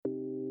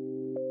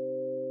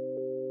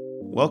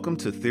Welcome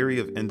to Theory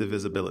of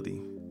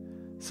Indivisibility,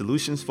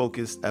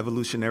 solutions-focused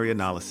evolutionary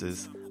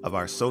analysis of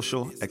our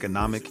social,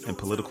 economic, and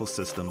political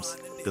systems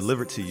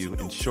delivered to you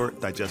in short,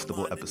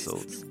 digestible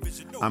episodes.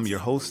 I'm your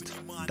host,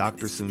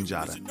 Dr.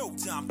 Sunjata.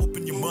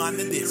 Open your mind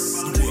to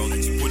this. The world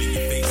that you put in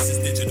your face is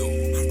digital.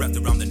 Wrapped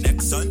around the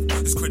neck, son,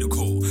 it's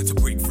critical to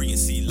break free and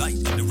see light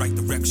in the right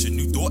direction.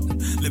 New thought,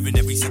 live in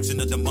every section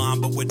of the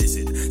mind, but what is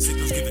it?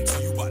 Signals given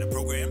to you by the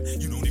program.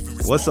 You don't even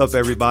respond. What's up,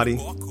 everybody?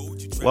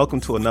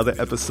 Welcome to another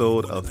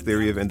episode of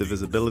Theory of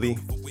Indivisibility.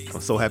 I'm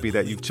so happy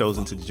that you've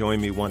chosen to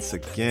join me once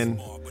again.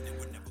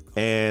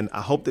 And I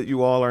hope that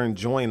you all are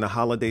enjoying the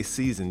holiday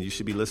season. You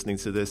should be listening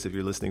to this if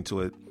you're listening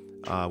to it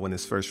when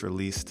it's first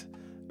released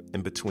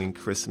in between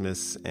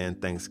Christmas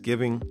and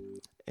Thanksgiving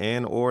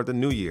and or the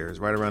New Year's,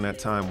 right around that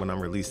time when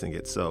I'm releasing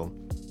it. So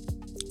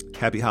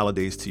happy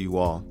holidays to you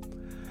all.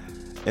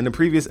 In the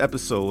previous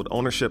episode,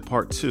 Ownership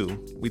Part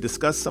 2, we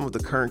discussed some of the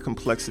current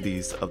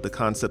complexities of the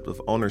concept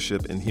of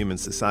ownership in human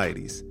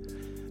societies.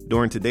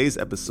 During today's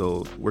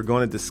episode, we're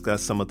going to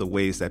discuss some of the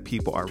ways that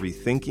people are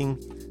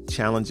rethinking,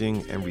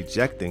 challenging, and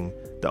rejecting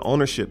the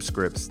ownership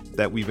scripts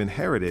that we've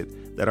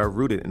inherited that are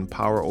rooted in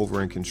power over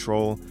and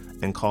control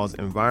and cause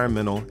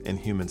environmental and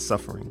human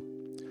suffering.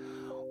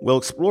 We'll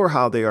explore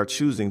how they are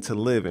choosing to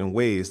live in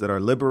ways that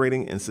are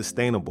liberating and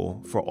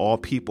sustainable for all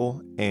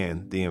people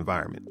and the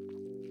environment.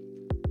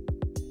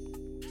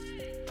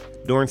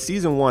 During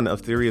Season 1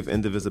 of Theory of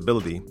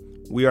Indivisibility,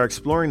 we are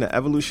exploring the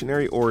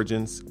evolutionary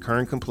origins,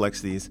 current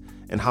complexities,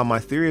 and how my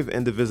theory of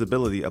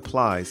indivisibility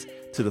applies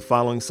to the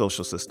following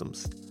social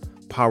systems: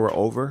 power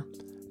over,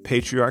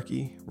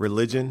 patriarchy,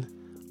 religion,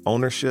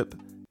 ownership,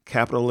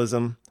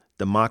 capitalism,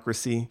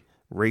 democracy,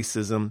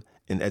 racism,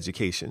 and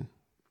education.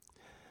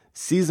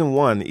 Season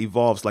 1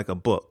 evolves like a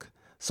book,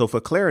 so for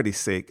clarity's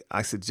sake,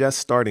 I suggest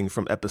starting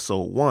from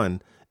episode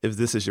 1 if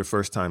this is your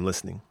first time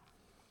listening.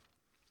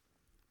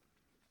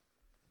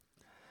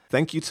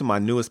 Thank you to my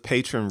newest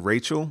patron,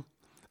 Rachel,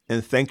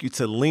 and thank you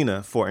to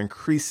Lena for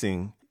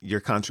increasing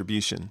your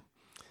contribution.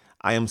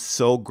 I am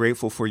so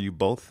grateful for you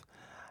both,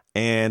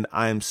 and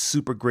I am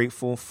super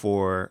grateful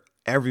for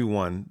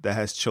everyone that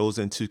has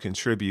chosen to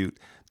contribute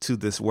to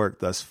this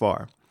work thus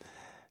far.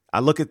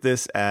 I look at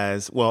this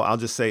as, well, I'll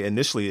just say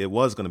initially it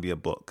was going to be a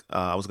book.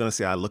 I was going to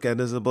say I look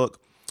at it as a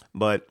book,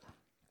 but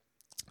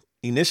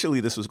initially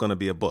this was going to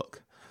be a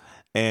book.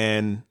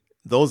 And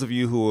those of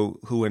you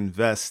who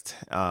invest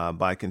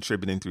by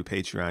contributing through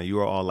Patreon, you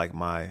are all like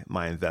my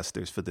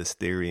investors for this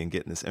theory and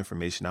getting this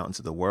information out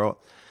into the world.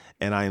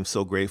 And I am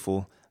so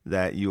grateful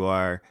that you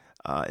are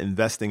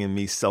investing in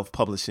me,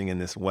 self-publishing in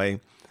this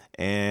way.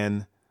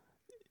 And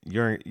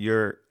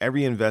your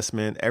every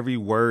investment, every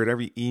word,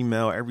 every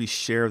email, every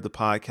share of the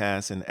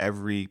podcast, and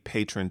every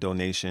patron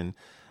donation,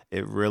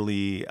 it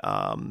really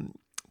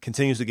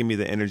continues to give me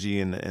the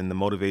energy and the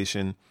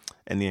motivation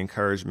and the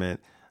encouragement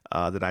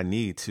that I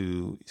need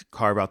to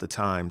carve out the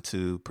time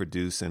to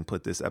produce and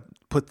put this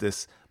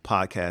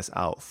podcast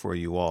out for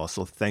you all.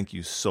 So thank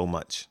you so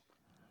much.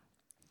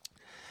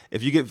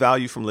 If you get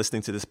value from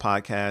listening to this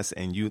podcast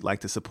and you'd like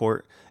to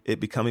support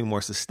it becoming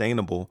more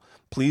sustainable,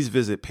 please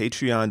visit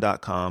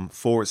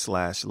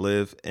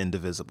patreon.com/live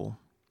indivisible.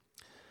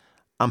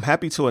 I'm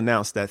happy to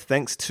announce that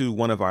thanks to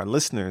one of our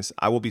listeners,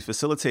 I will be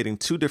facilitating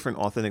 2 different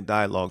authentic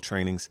dialogue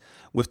trainings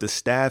with the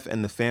staff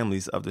and the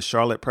families of the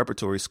Charlotte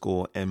Preparatory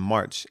School in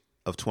March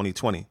of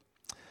 2020.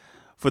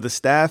 For the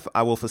staff,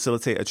 I will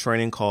facilitate a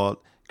training called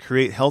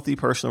Create Healthy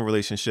Personal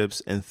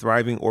Relationships and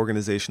Thriving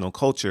Organizational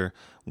Culture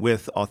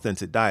with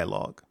Authentic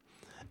Dialogue.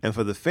 And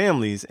for the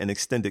families and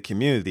extended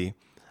community,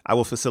 I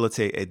will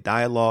facilitate a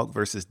dialogue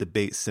versus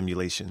debate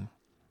simulation.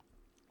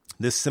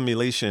 This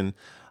simulation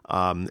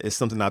is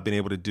something I've been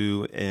able to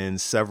do in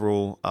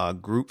several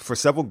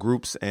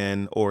groups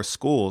and or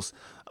schools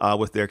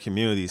with their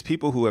communities,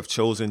 people who have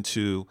chosen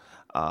to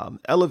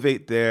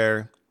elevate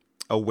their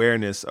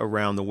awareness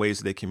around the ways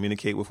that they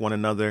communicate with one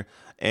another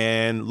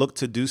and look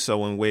to do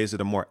so in ways that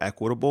are more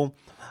equitable,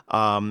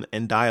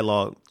 and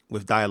dialogue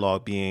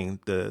being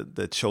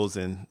the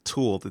chosen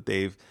tool that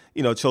they've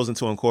chosen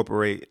to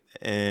incorporate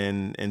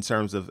in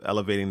terms of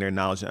elevating their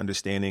knowledge and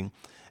understanding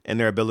and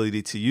their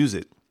ability to use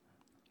it.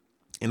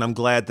 And I'm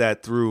glad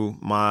that through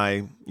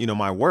my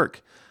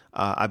work,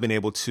 I've been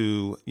able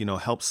to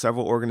help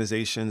several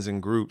organizations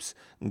and groups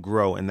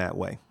grow in that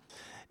way.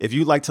 If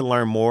you'd like to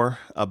learn more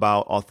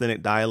about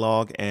authentic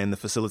dialogue and the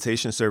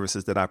facilitation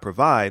services that I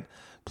provide,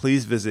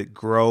 please visit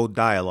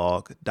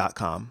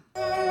growdialogue.com.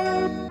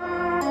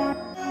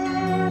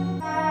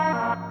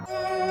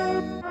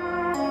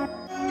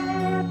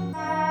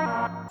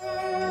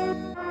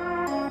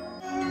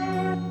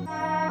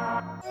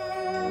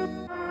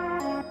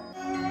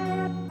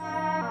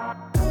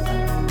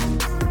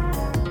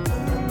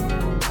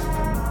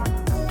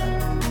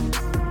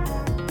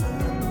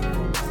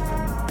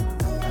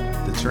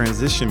 The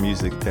transition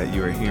music that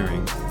you are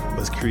hearing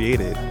was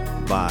created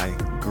by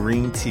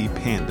Green Tea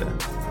Panda,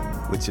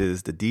 which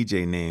is the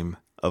DJ name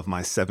of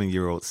my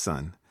 7-year-old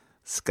son,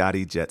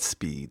 Scotty Jet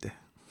Speed.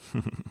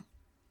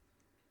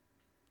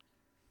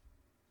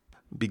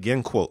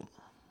 Begin quote.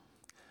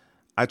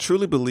 I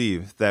truly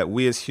believe that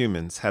we as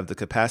humans have the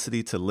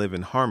capacity to live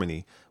in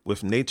harmony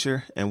with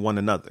nature and one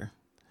another.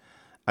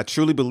 I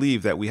truly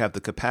believe that we have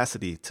the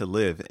capacity to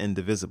live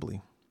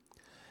indivisibly.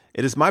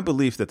 It is my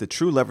belief that the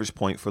true leverage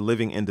point for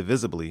living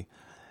indivisibly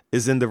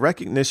is in the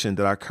recognition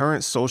that our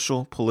current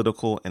social,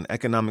 political, and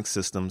economic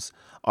systems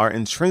are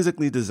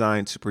intrinsically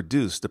designed to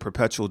produce the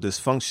perpetual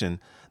dysfunction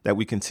that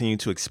we continue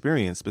to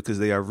experience because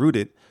they are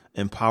rooted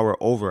in power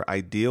over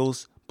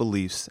ideals,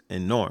 beliefs,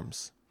 and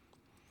norms.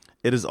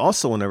 It is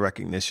also in the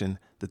recognition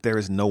that there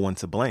is no one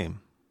to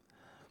blame.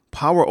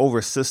 Power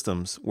over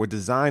systems were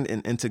designed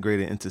and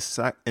integrated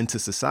into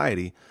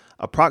society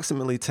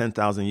approximately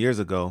 10,000 years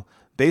ago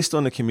based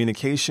on the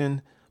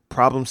communication,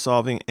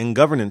 problem-solving, and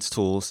governance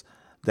tools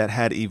that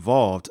had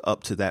evolved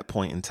up to that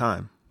point in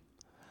time.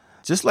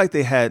 Just like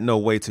they had no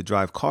way to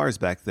drive cars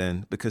back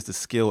then because the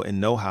skill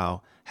and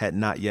know-how had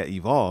not yet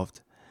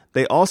evolved,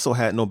 they also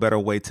had no better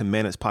way to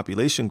manage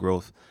population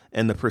growth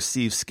and the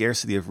perceived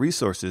scarcity of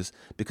resources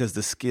because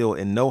the skill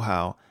and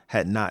know-how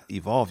had not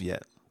evolved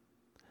yet.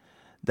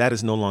 That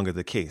is no longer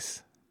the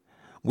case.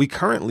 We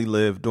currently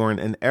live during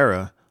an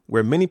era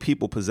where many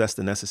people possess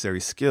the necessary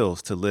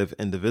skills to live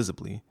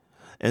indivisibly,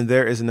 and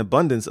there is an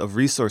abundance of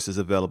resources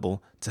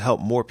available to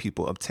help more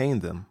people obtain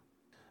them.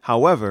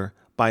 However,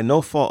 by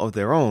no fault of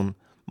their own,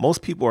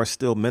 most people are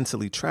still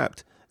mentally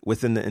trapped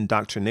within the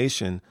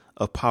indoctrination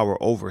of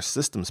power over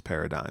systems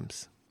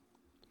paradigms.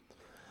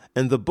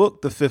 In the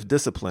book, The Fifth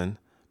Discipline,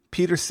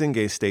 Peter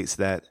Senge states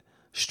that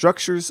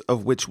structures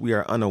of which we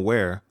are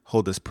unaware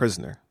hold us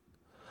prisoner.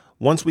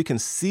 Once we can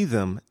see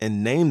them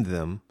and name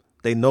them,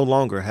 they no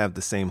longer have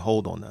the same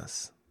hold on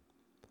us.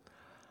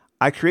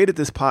 I created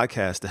this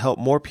podcast to help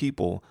more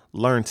people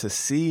learn to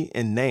see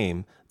and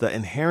name the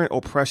inherent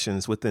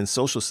oppressions within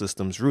social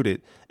systems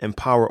rooted in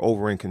power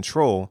over and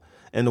control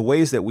and the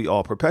ways that we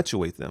all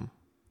perpetuate them.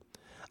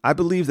 I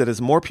believe that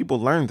as more people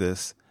learn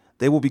this,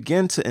 they will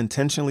begin to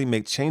intentionally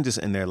make changes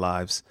in their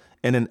lives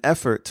in an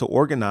effort to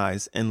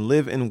organize and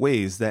live in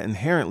ways that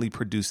inherently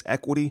produce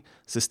equity,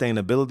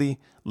 sustainability,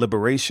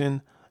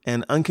 liberation,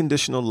 and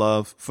unconditional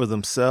love for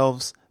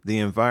themselves, the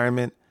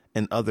environment,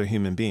 and other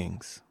human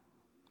beings.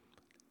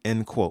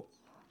 End quote.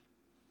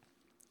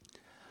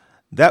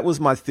 That was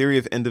my theory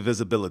of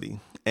indivisibility.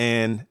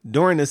 And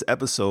during this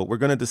episode, we're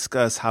going to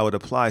discuss how it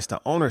applies to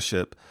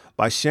ownership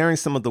by sharing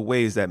some of the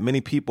ways that many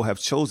people have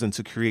chosen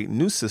to create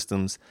new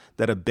systems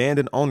that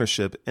abandon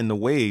ownership in the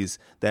ways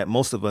that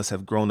most of us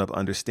have grown up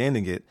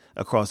understanding it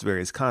across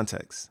various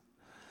contexts.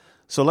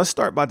 So let's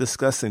start by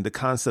discussing the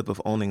concept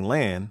of owning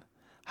land,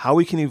 how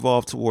we can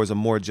evolve towards a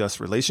more just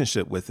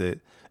relationship with it,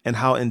 and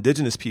how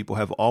indigenous people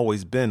have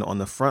always been on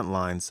the front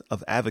lines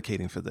of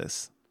advocating for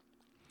this.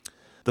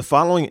 The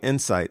following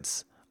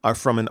insights are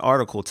from an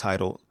article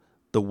titled,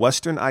 "The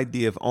Western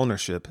Idea of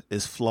Ownership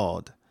is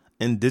Flawed.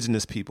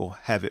 Indigenous People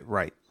Have It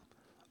Right,"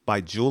 by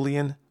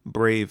Julian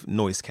Brave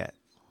Noisecat.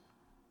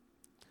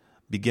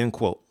 Begin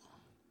quote.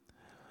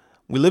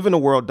 We live in a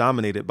world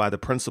dominated by the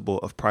principle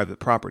of private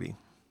property.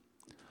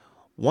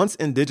 Once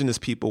indigenous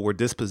people were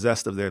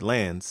dispossessed of their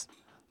lands,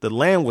 the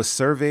land was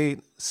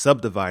surveyed,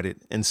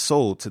 subdivided, and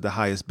sold to the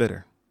highest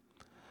bidder.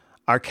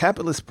 Our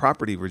capitalist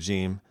property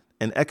regime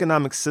and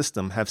economic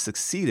system have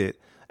succeeded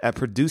at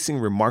producing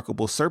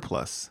remarkable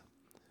surplus.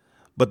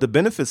 But the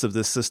benefits of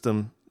this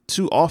system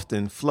too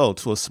often flow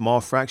to a small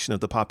fraction of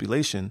the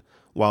population,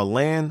 while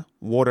land,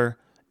 water,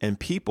 and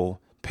people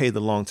pay the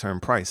long-term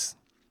price.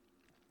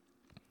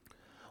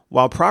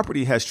 While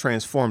property has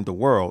transformed the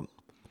world,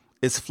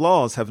 its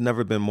flaws have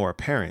never been more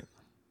apparent.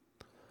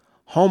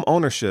 Home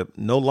ownership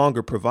no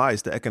longer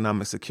provides the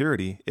economic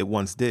security it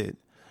once did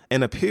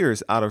and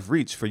appears out of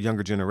reach for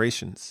younger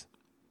generations.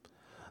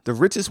 The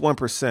richest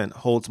 1%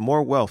 holds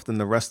more wealth than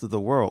the rest of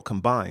the world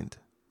combined.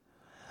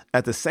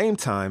 At the same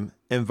time,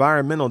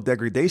 environmental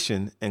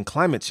degradation and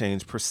climate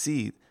change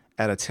proceed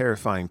at a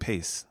terrifying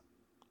pace.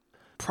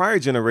 Prior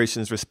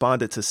generations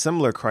responded to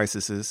similar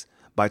crises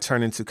by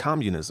turning to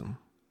communism.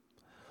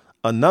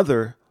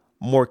 Another,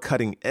 more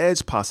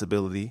cutting-edge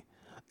possibility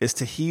is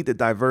to heed the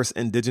diverse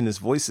indigenous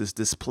voices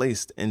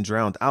displaced and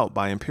drowned out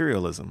by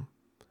imperialism.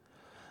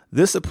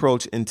 This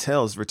approach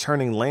entails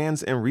returning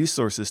lands and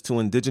resources to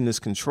indigenous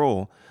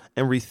control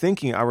and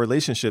rethinking our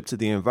relationship to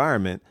the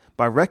environment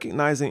by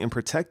recognizing and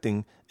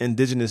protecting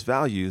indigenous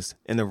values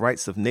and the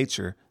rights of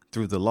nature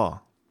through the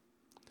law.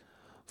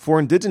 For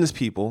indigenous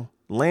people,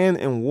 land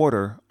and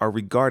water are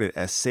regarded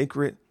as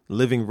sacred,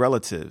 living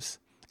relatives,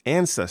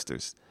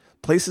 ancestors,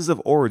 places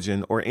of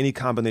origin, or any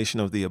combination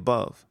of the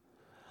above.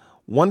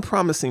 One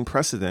promising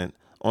precedent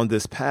on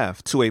this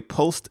path to a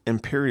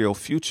post-imperial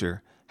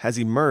future has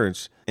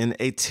emerged in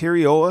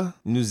Aotearoa,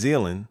 New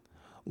Zealand,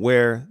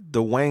 where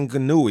the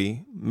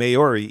Wanganui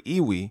Maori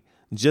iwi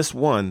just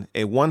won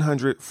a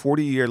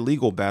 140-year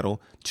legal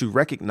battle to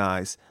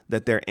recognize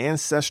that their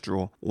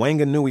ancestral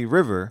Wanganui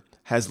River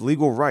has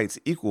legal rights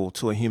equal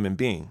to a human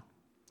being.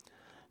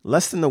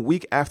 Less than a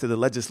week after the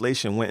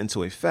legislation went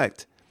into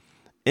effect,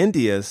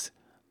 India's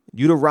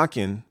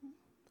Uttarakhand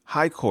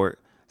High Court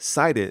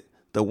cited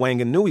the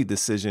Wanganui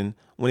decision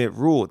when it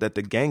ruled that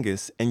the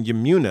Ganges and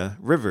Yamuna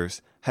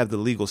rivers have the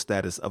legal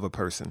status of a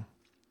person.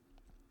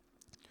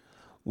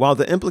 While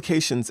the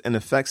implications and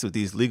effects of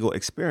these legal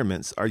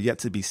experiments are yet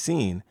to be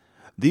seen,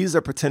 these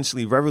are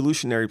potentially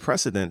revolutionary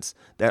precedents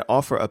that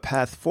offer a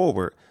path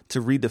forward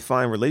to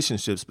redefine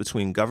relationships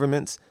between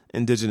governments,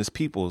 indigenous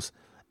peoples,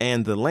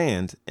 and the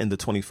land in the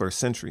 21st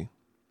century.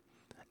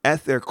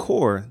 At their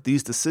core,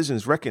 these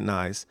decisions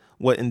recognize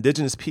what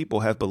indigenous people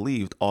have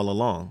believed all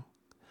along,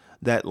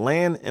 that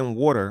land and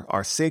water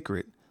are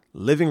sacred,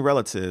 living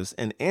relatives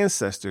and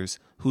ancestors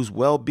whose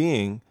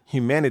well-being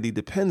humanity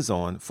depends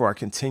on for our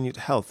continued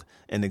health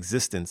and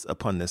existence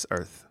upon this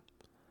earth.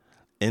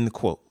 End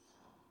quote.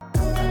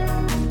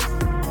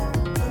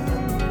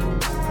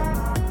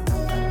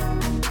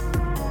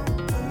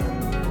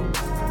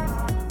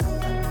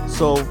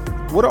 So,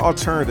 what are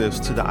alternatives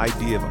to the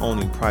idea of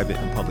owning private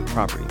and public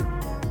property?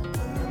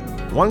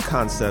 One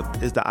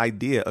concept is the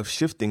idea of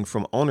shifting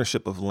from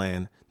ownership of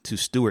land to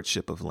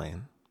stewardship of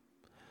land.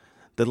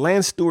 The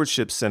Land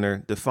Stewardship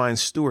Center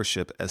defines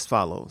stewardship as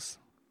follows.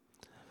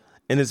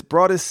 In its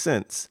broadest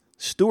sense,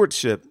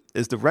 stewardship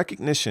is the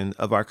recognition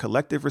of our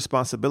collective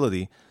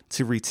responsibility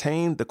to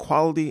retain the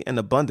quality and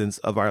abundance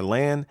of our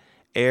land,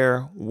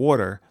 air,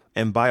 water,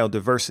 and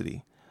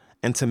biodiversity,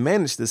 and to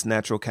manage this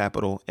natural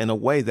capital in a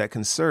way that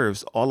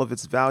conserves all of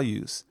its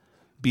values,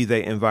 be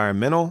they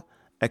environmental,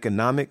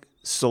 economic,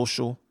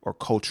 social, or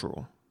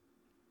cultural.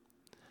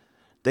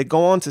 They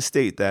go on to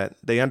state that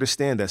they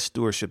understand that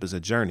stewardship is a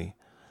journey,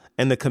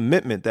 and the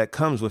commitment that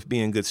comes with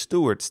being good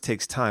stewards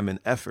takes time and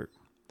effort.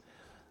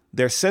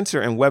 Their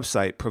center and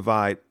website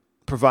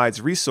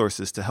provides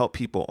resources to help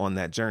people on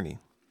that journey.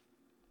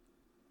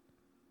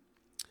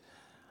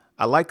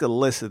 I like a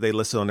list that they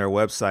listed on their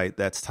website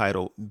that's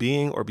titled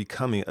Being or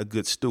Becoming a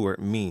Good Steward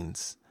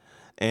Means.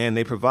 And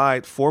they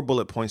provide 4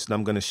 bullet points that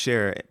I'm going to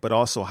share, but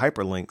also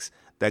hyperlinks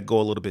that go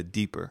a little bit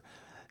deeper.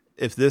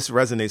 If this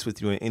resonates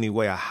with you in any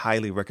way, I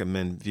highly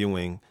recommend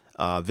visiting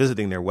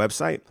their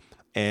website,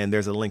 and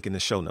there's a link in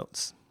the show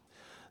notes.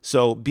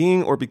 So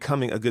being or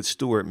becoming a good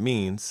steward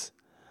means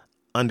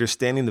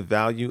understanding the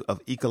value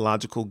of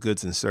ecological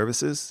goods and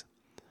services,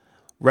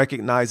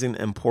 recognizing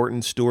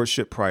important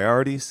stewardship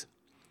priorities,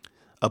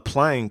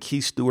 applying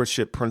key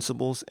stewardship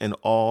principles in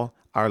all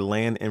our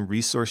land and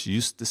resource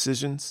use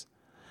decisions,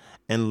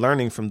 and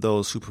learning from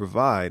those who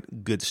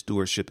provide good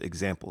stewardship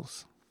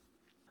examples.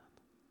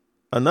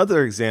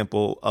 Another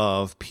example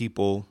of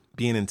people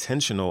being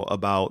intentional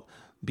about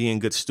being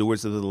good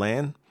stewards of the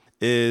land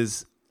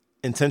is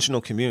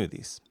intentional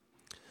communities.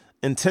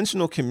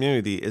 Intentional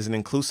community is an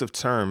inclusive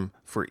term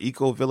for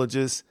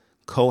eco-villages,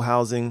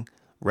 co-housing,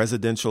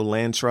 residential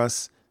land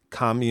trusts,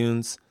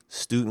 communes,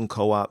 student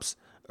co-ops,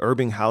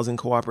 urban housing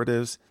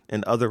cooperatives,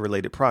 and other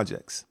related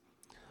projects.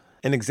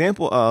 An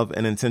example of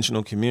an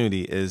intentional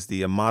community is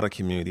the Amada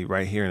community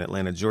right here in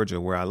Atlanta,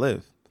 Georgia, where I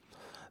live.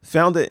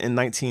 Founded in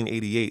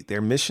 1988,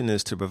 their mission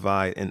is to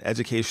provide an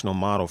educational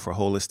model for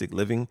holistic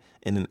living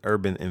in an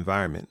urban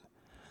environment.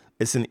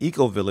 It's an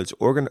eco-village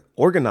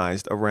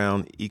organized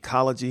around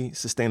ecology,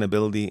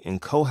 sustainability,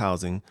 and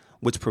co-housing,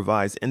 which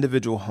provides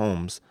individual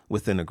homes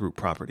within a group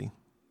property.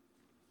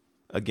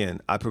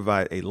 Again, I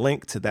provide a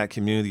link to that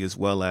community as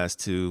well as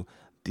to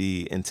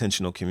the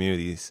Intentional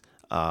Communities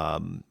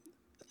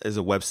is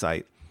a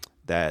website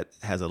that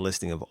has a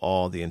listing of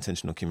all the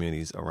intentional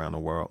communities around the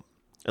world,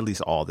 at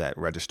least all that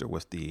register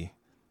with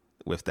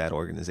that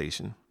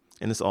organization.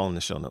 And it's all in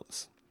the show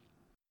notes.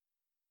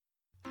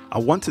 I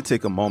want to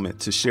take a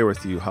moment to share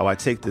with you how I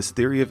take this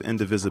theory of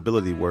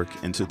indivisibility work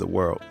into the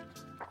world.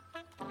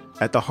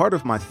 At the heart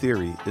of my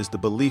theory is the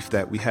belief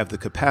that we have the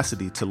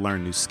capacity to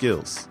learn new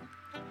skills.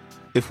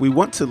 If we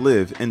want to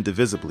live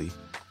indivisibly,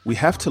 we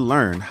have to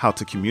learn how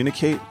to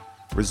communicate,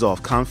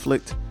 resolve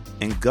conflict,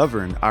 and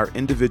govern our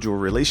individual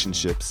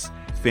relationships,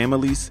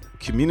 families,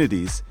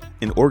 communities,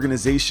 and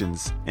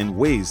organizations in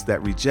ways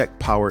that reject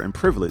power and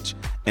privilege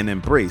and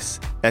embrace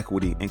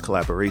equity and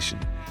collaboration.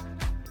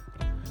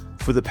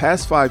 For the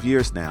past 5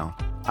 years now,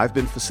 I've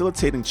been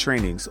facilitating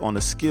trainings on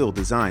a skill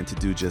designed to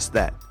do just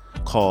that,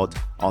 called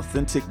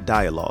Authentic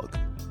Dialogue.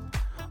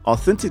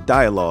 Authentic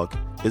Dialogue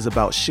is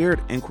about shared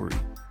inquiry,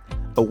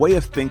 a way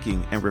of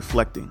thinking and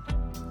reflecting.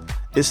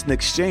 It's an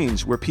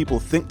exchange where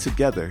people think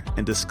together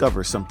and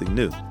discover something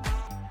new.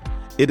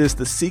 It is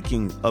the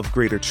seeking of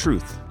greater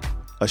truth,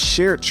 a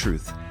shared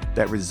truth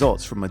that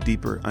results from a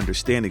deeper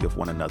understanding of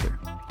one another.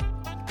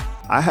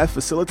 I have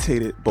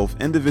facilitated both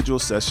individual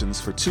sessions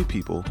for 2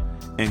 people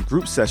and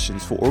group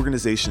sessions for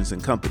organizations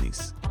and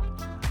companies.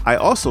 I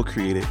also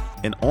created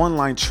an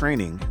online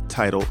training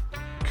titled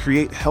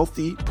Create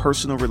Healthy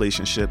Personal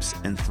Relationships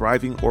and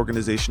Thriving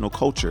Organizational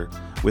Culture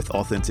with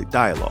Authentic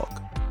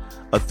Dialogue,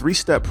 a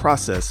 3-step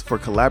process for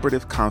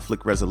collaborative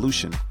conflict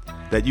resolution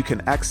that you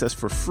can access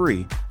for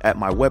free at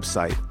my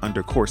website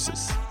under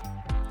courses.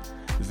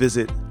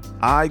 Visit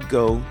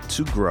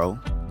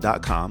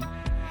igotogrow.com.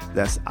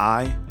 That's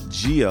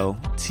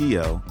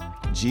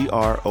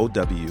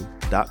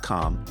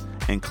igotogrow.com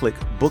and click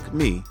Book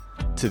Me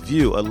to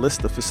view a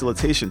list of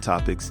facilitation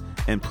topics,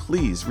 and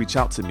please reach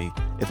out to me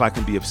if I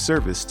can be of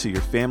service to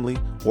your family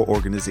or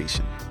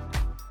organization.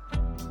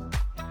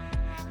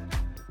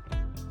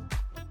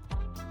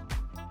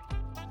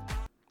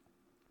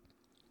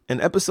 In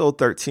episode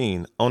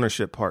 13,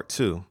 Ownership Part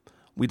 2,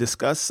 we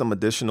discussed some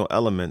additional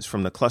elements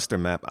from the cluster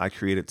map I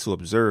created to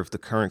observe the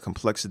current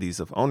complexities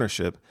of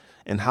ownership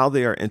and how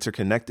they are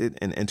interconnected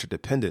and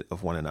interdependent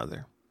of one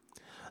another.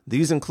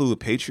 These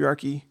include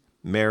patriarchy,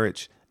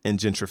 marriage, and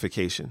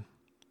gentrification.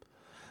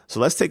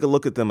 So let's take a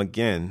look at them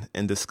again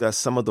and discuss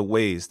some of the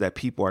ways that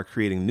people are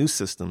creating new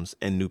systems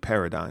and new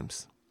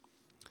paradigms.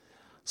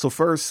 So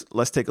first,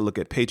 let's take a look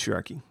at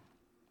patriarchy.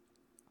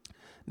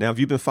 Now, if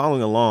you've been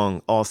following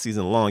along all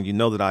season long, you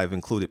know that I've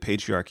included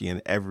patriarchy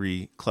in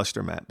every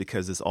cluster map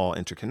because it's all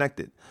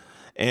interconnected.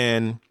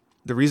 And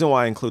the reason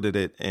why I included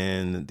it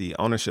in the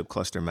ownership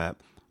cluster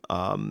map,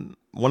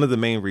 one of the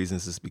main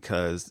reasons is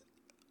because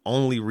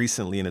only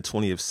recently in the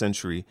 20th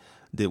century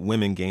did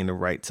women gain the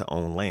right to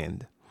own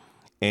land.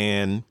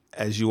 And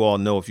as you all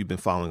know, if you've been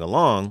following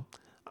along,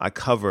 I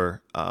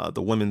cover all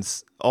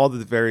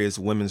the various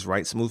women's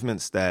rights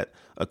movements that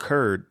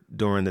occurred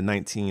during the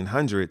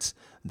 1900s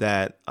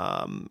that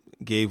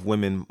gave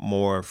women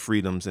more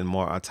freedoms and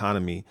more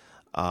autonomy,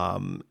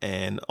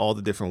 and all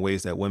the different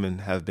ways that women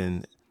have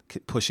been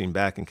pushing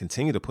back and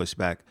continue to push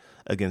back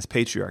against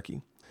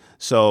patriarchy.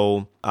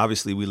 So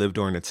obviously we live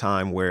during a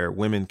time where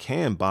women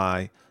can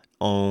buy,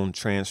 own,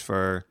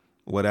 transfer,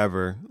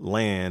 whatever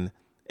land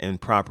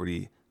and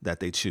property that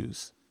they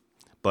choose.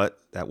 But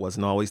that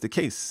wasn't always the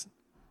case.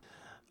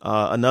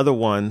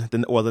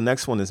 The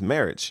next one is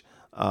marriage,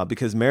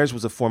 because marriage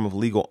was a form of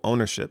legal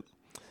ownership.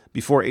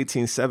 Before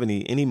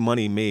 1870, any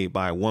money made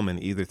by a woman,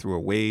 either through a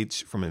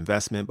wage, from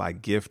investment, by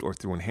gift, or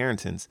through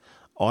inheritance,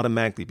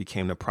 automatically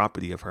became the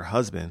property of her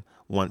husband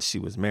once she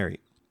was married.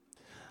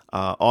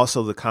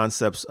 Also, the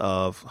concepts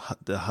of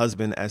the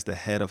husband as the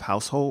head of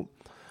household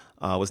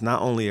was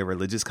not only a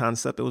religious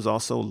concept, it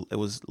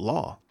was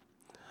law.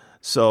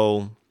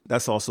 So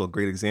that's also a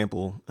great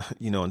example,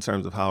 in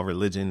terms of how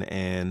religion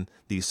and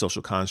these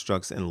social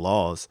constructs and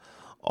laws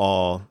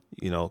all,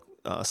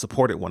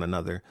 supported one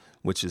another,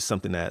 which is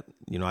something that,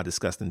 I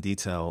discussed in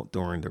detail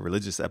during the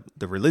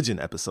religion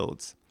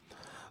episodes.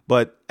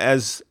 But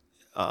as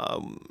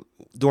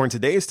during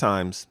today's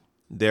times,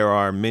 there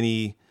are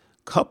many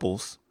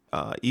couples,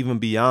 even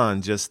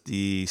beyond just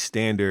the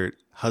standard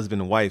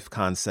husband and wife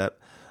concept,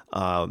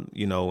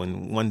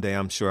 and one day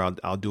I'm sure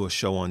I'll do a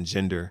show on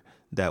gender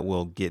that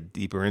will get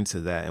deeper into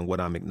that and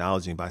what I'm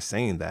acknowledging by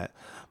saying that.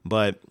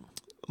 But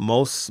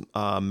most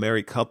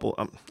married couple,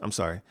 I'm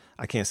sorry,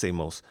 I can't say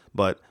most,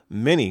 but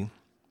many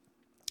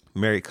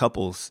married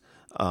couples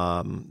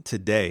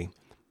today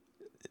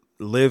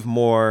live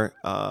more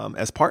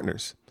as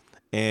partners.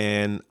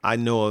 And I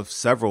know of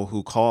several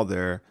who call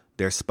their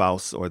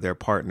spouse or their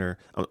partner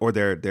or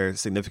their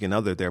significant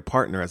other their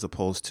partner as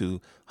opposed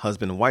to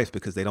husband and wife,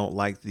 because they don't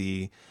like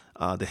the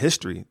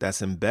history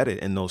that's embedded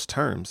in those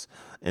terms,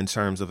 in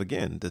terms of,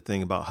 again, the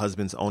thing about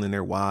husbands owning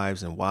their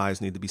wives and wives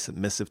need to be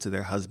submissive to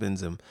their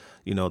husbands, and,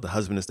 the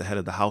husband is the head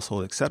of the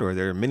household, et cetera.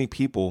 There are many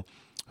people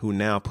who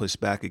now push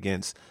back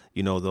against,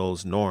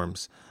 those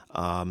norms.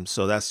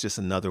 So that's just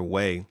another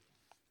way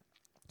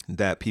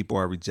that people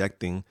are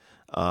rejecting,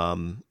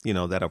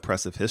 that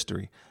oppressive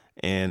history,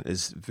 and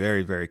is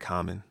very, very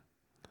common.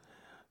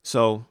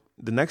 So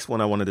the next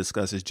one I want to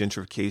discuss is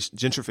gentrification.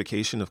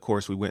 Gentrification, of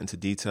course, we went into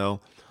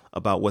detail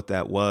about what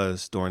that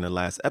was during the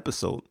last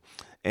episode.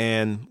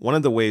 And one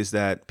of the ways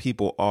that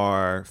people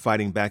are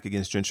fighting back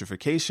against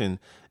gentrification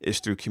is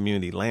through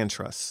community land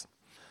trusts.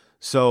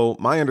 So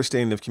my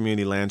understanding of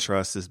community land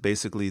trusts is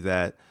basically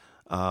that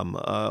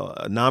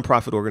a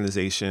nonprofit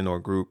organization or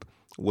group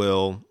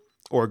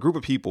or a group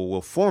of people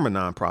will form a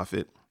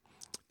nonprofit,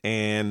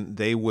 and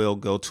they will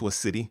go to a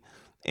city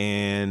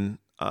and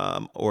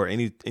or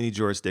any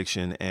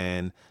jurisdiction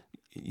and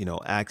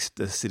ask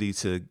the city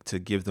to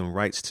give them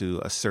rights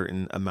to a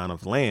certain amount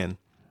of land.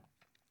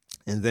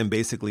 And then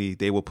basically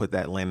they will put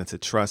that land into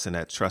trust, and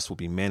that trust will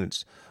be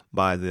managed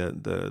by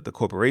the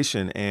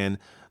corporation. And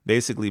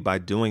basically by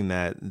doing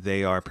that,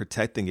 they are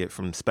protecting it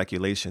from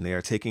speculation. They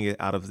are taking it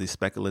out of the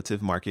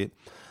speculative market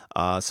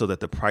so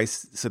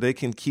they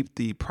can keep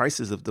the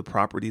prices of the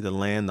property, the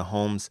land, the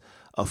homes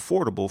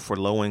affordable for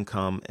low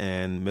income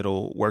and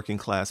middle working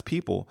class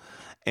people.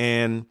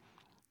 And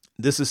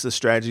this is a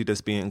strategy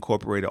that's being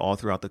incorporated all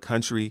throughout the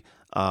country,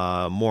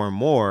 more and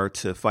more,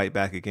 to fight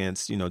back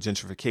against,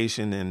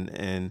 gentrification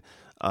and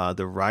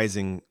the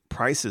rising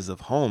prices of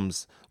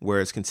homes,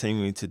 where it's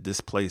continuing to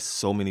displace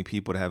so many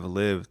people that have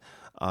lived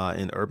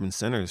in urban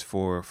centers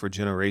for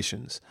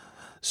generations.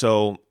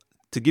 So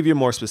to give you a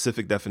more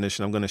specific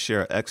definition, I'm going to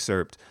share an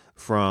excerpt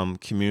from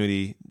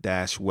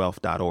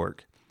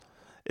community-wealth.org.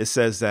 It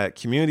says that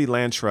community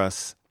land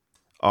trusts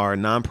are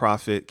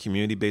nonprofit,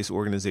 community-based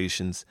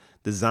organizations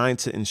designed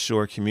to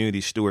ensure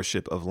community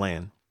stewardship of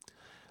land.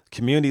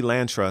 Community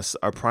land trusts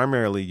are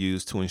primarily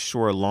used to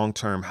ensure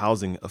long-term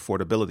housing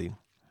affordability.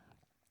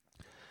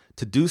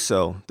 To do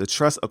so, the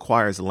trust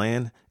acquires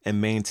land and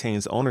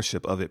maintains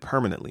ownership of it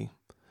permanently.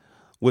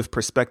 With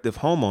prospective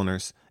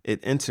homeowners, it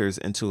enters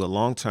into a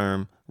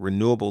long-term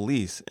renewable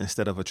lease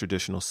instead of a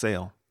traditional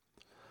sale.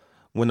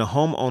 When the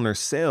homeowner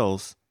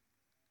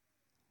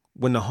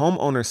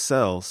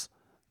sells,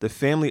 the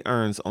family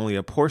earns only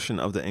a portion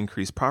of the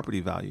increased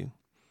property value.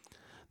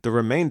 The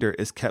remainder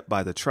is kept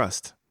by the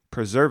trust,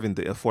 preserving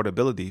the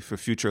affordability for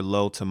future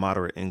low to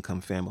moderate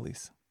income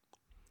families.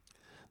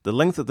 The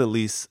length of the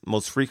lease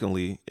most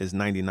frequently is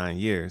 99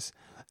 years,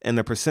 and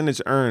the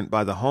percentage earned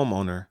by the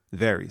homeowner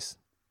varies.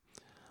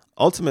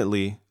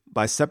 Ultimately,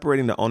 by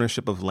separating the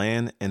ownership of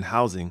land and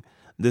housing,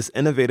 this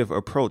innovative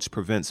approach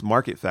prevents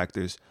market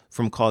factors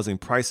from causing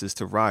prices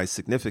to rise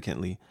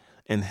significantly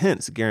and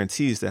hence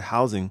guarantees that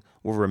housing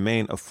will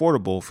remain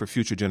affordable for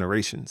future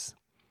generations.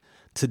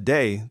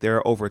 Today, there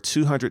are over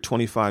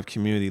 225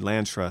 community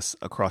land trusts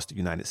across the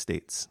United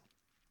States.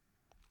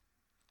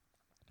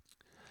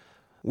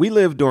 We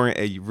live during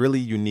a really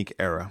unique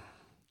era.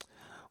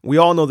 We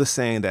all know the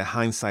saying that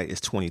hindsight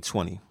is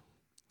 20/20.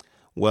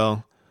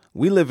 Well,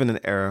 we live in an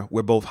era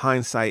where both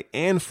hindsight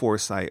and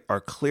foresight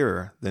are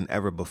clearer than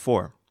ever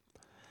before.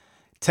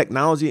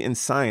 Technology and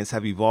science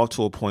have evolved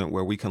to a point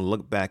where we can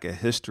look back at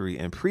history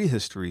and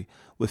prehistory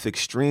with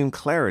extreme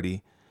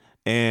clarity,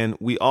 and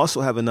we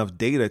also have enough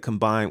data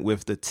combined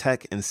with the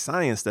tech and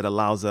science that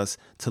allows us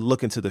to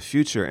look into the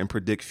future and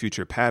predict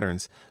future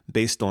patterns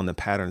based on the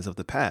patterns of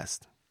the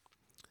past.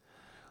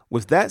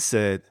 With that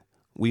said,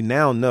 we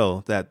now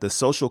know that the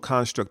social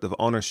construct of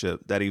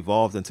ownership that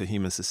evolved into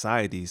human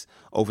societies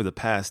over the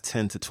past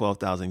 10 to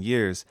 12,000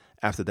 years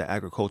after the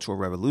agricultural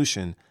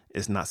revolution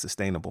is not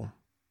sustainable.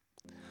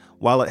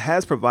 While it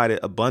has provided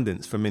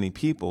abundance for many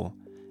people,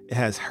 it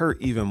has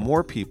hurt even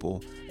more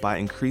people by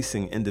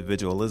increasing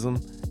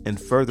individualism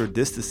and further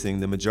distancing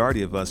the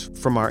majority of us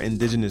from our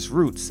indigenous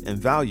roots and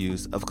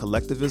values of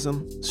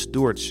collectivism,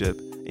 stewardship,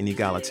 and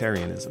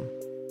egalitarianism.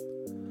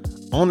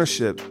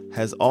 Ownership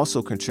has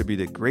also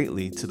contributed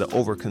greatly to the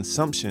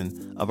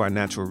overconsumption of our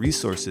natural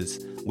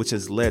resources, which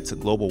has led to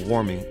global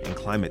warming and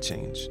climate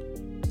change.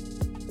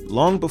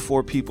 Long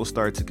before people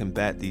started to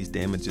combat these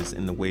damages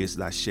in the ways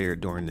that I shared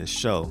during this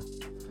show,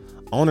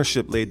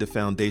 ownership laid the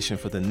foundation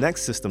for the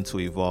next system to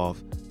evolve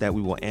that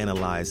we will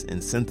analyze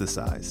and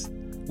synthesize,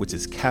 which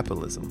is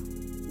capitalism.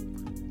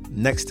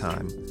 Next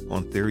time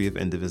on Theory of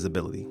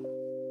Indivisibility.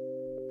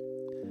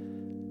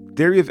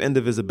 Theory of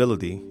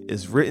Indivisibility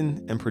is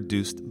written and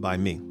produced by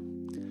me.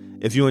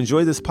 If you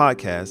enjoy this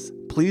podcast,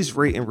 please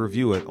rate and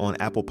review it on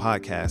Apple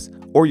Podcasts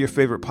or your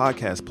favorite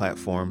podcast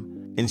platform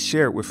and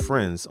share it with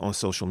friends on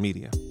social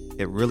media.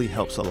 It really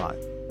helps a lot.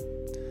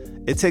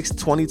 It takes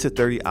 20 to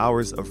 30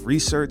 hours of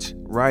research,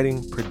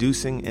 writing,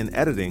 producing, and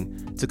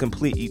editing to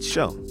complete each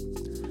show.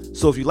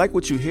 So if you like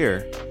what you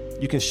hear,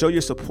 you can show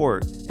your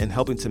support in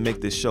helping to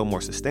make this show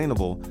more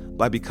sustainable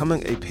by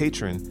becoming a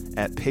patron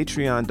at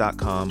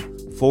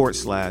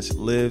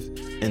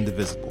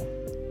patreon.com/liveindivisible.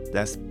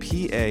 That's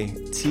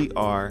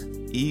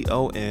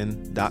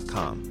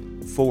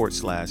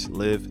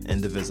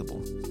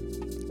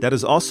patreon.com/liveindivisible. That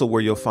is also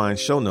where you'll find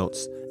show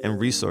notes and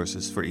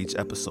resources for each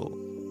episode.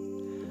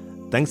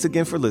 Thanks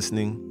again for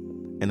listening,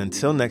 and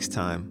until next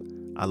time,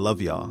 I love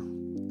y'all.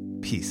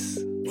 Peace.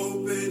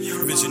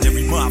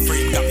 Visionary mind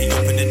frame got me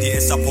open and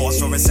ears. I pause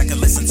for a second,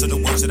 listen to the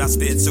words that I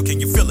spit. So can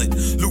you feel it?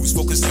 Lose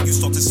focus and you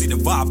start to see the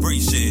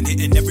vibration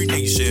hitting every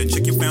nation.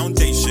 Check your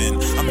foundation,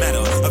 a matter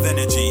of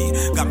energy.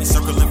 Got me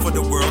circling for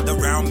the world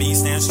around me.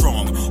 Stand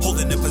strong,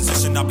 holding the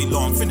position I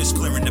belong. Finish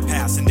clearing the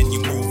past and then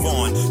you move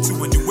on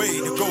to a new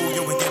way to go.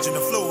 Yo, engaging the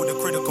flow, the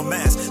critical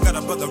mass. Got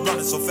a brother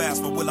running so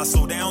fast, but will I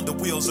slow down? The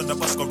wheels on the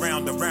bus go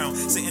round and round.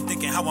 Sitting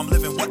thinking how I'm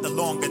living, what the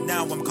longer.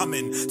 Now I'm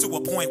coming to a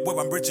point where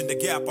I'm bridging the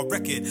gap. I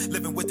reckon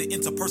living with the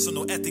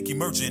interpersonal ethic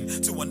emerging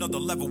to another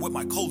level with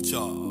my culture.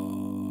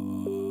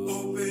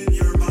 Open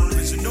your mind.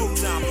 Vision, no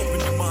time, open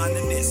your mind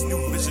to this. New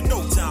vision,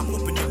 no time,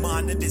 open your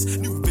mind to this.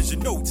 New vision,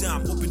 no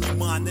time, open your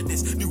mind to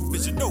this. New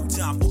vision, no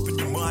time, open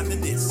your mind to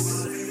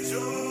this.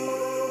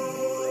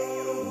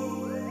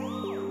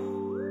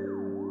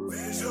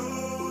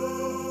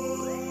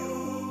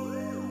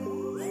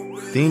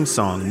 Theme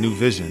song New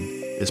Vision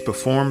is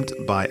performed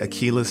by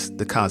Achilles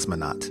the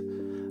Cosmonaut.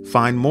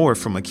 Find more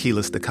from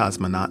Achilles the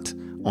Cosmonaut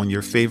on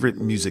your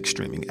favorite music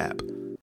streaming app.